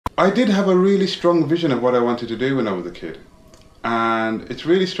I did have a really strong vision of what I wanted to do when I was a kid. And it's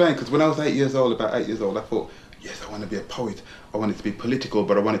really strange because when I was 8 years old, about 8 years old, I thought, yes, I want to be a poet. I want it to be political,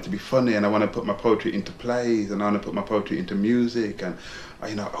 but I want it to be funny, and I want to put my poetry into plays, and I want to put my poetry into music, and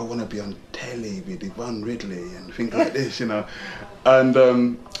I want to be on telly with Yvonne Ridley and things like this, And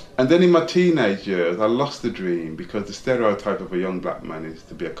then in my teenage years, I lost the dream because the stereotype of a young black man is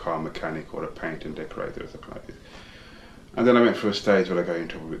to be a car mechanic or a painter and decorator or something like this. And then I went through a stage where I got in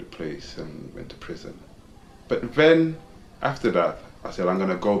trouble with the police and went to prison. But then, after that, I said, I'm going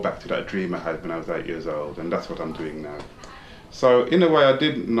to go back to that dream I had when I was 8 years old, and that's what I'm doing now. So, in a way, I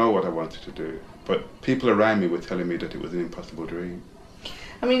didn't know what I wanted to do, but people around me were telling me that it was an impossible dream.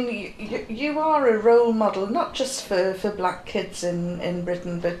 I mean, you are a role model, not just for black kids in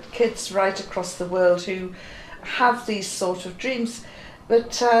Britain, but kids right across the world who have these sort of dreams.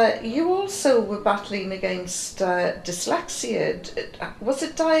 But you also were battling against dyslexia. Was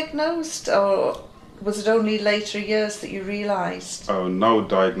it diagnosed, or was it only later years that you realised? Oh, no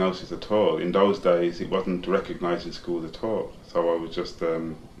diagnosis at all. In those days, it wasn't recognised in schools at all. So I was just,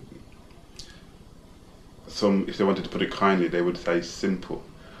 if they wanted to put it kindly, they would say simple.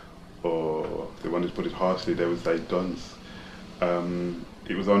 Or if they wanted to put it harshly, they would say dunce.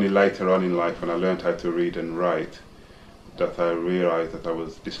 It was only later on in life when I learned how to read and write that I realised that I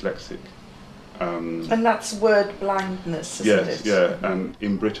was dyslexic. And that's word blindness, isn't it? Yes, yeah, and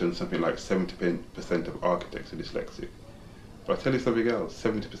in Britain something like 70% of architects are dyslexic. But I'll tell you something else,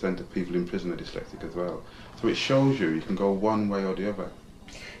 70% of people in prison are dyslexic as well. So it shows you can go one way or the other.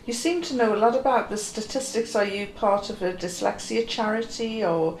 You seem to know a lot about the statistics. Are you part of a dyslexia charity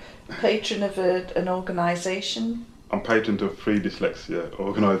or patron of an organisation? I'm patron of 3 dyslexia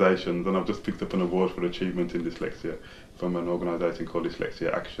organisations, and I've just picked up an award for achievement in dyslexia from an organisation called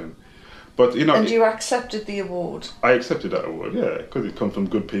Dyslexia Action. But and you accepted the award? I accepted that award, yeah, because it comes from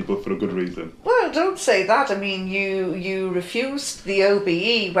good people for a good reason. Well, don't say that. I mean, you refused the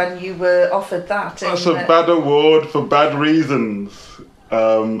OBE when you were offered that. That's a bad award for bad reasons.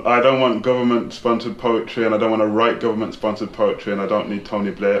 I don't want government-sponsored poetry, and I don't want to write government-sponsored poetry, and I don't need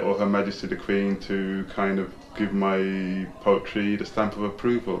Tony Blair or Her Majesty the Queen to kind of give my poetry the stamp of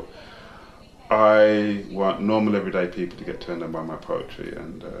approval. I want normal everyday people to get turned on by my poetry,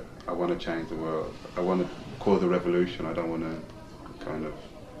 and I want to change the world. I want to cause a revolution. I don't want to kind of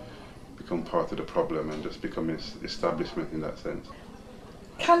become part of the problem and just become an establishment in that sense.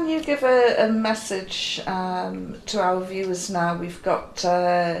 Can you give a message to our viewers now? We've got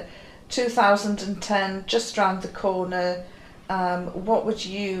 2010 just round the corner. What would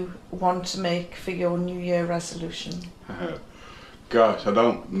you want to make for your New Year resolution? Gosh, I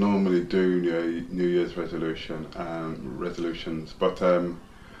don't normally do New Year's resolutions, but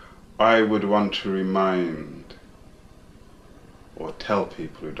I would want to remind or tell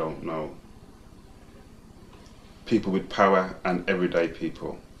people who don't know, people with power and everyday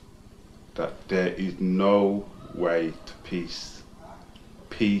people, that there is no way to peace.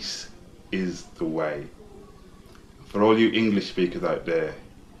 Peace is the way. For all you English speakers out there,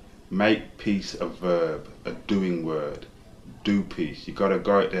 make peace a verb, a doing word. Do peace. You got to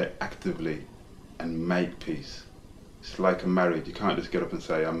go out there actively and make peace. It's like a marriage. You can't just get up and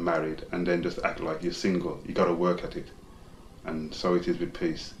say I'm married and then just act like you're single. You got to work at it. And so it is with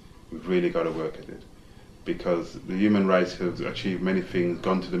peace. We've really got to work at it, because the human race has achieved many things,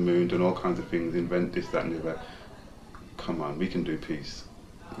 gone to the moon, done all kinds of things, invent this, that and the other. Come on, we can do peace.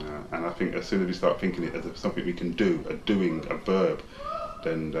 And I think as soon as we start thinking it as something we can do, a doing, a verb,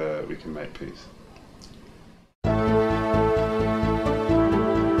 then we can make peace.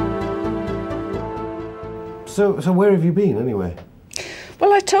 So where have you been anyway?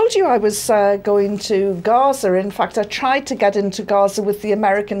 Well, I told you I was going to Gaza. In fact, I tried to get into Gaza with the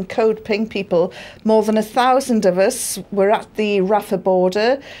American Code Pink people. More than 1,000 of us were at the Rafah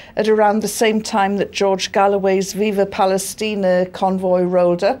border at around the same time that George Galloway's Viva Palestina convoy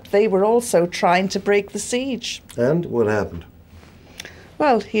rolled up. They were also trying to break the siege. And what happened?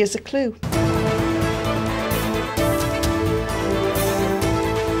 Well, here's a clue.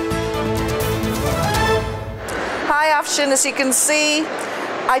 Hi, Afshin. As you can see,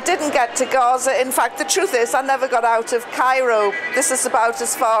 I didn't get to Gaza. In fact, the truth is I never got out of Cairo. This is about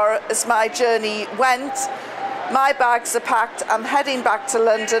as far as my journey went. My bags are packed. I'm heading back to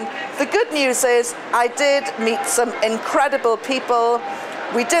London. The good news is I did meet some incredible people.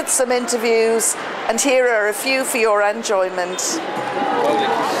 We did some interviews, and here are a few for your enjoyment.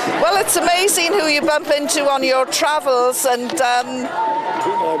 Well, it's amazing who you bump into on your travels, and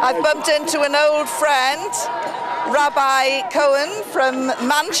I've bumped into an old friend, Rabbi Cohen from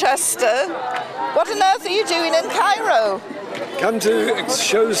Manchester. What on earth are you doing in Cairo? come to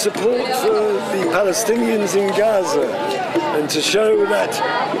show support for the Palestinians in Gaza and to show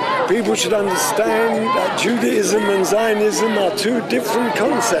that people should understand that Judaism and Zionism are two different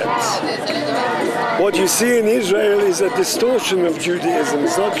concepts. What you see in Israel is a distortion of Judaism.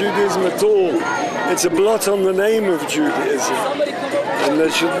 It's not Judaism at all. It's a blot on the name of Judaism. And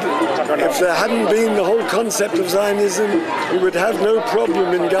if there hadn't been the whole concept of Zionism, we would have no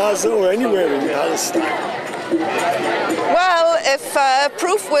problem in Gaza or anywhere in Palestine. Well, if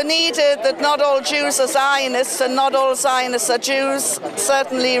proof were needed that not all Jews are Zionists and not all Zionists are Jews,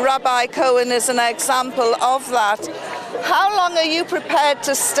 certainly Rabbi Cohen is an example of that. How long are you prepared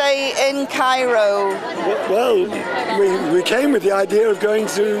to stay in Cairo? Well, we came with the idea of going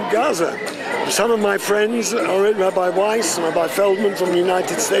to Gaza. Some of my friends, Rabbi Weiss and Rabbi Feldman from the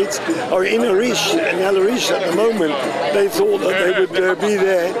United States, are in El Arish at the moment. They thought that they would be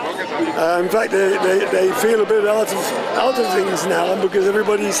there. In fact, they feel a bit out of things now because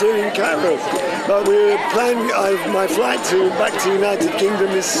everybody's here in Cairo. But we're planning. My flight back to the United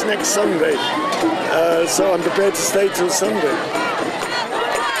Kingdom is next Sunday, so I'm prepared to stay till Sunday.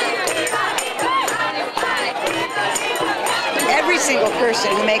 Every single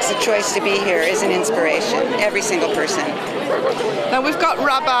person who makes a choice to be here is an inspiration. Every single person. Now we've got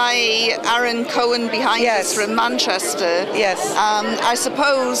Rabbi Aaron Cohen behind us from Manchester. Yes. I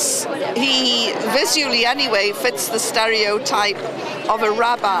suppose he visually anyway fits the stereotype of a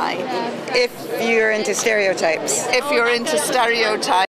rabbi. If you're into stereotypes. If you're into stereotypes.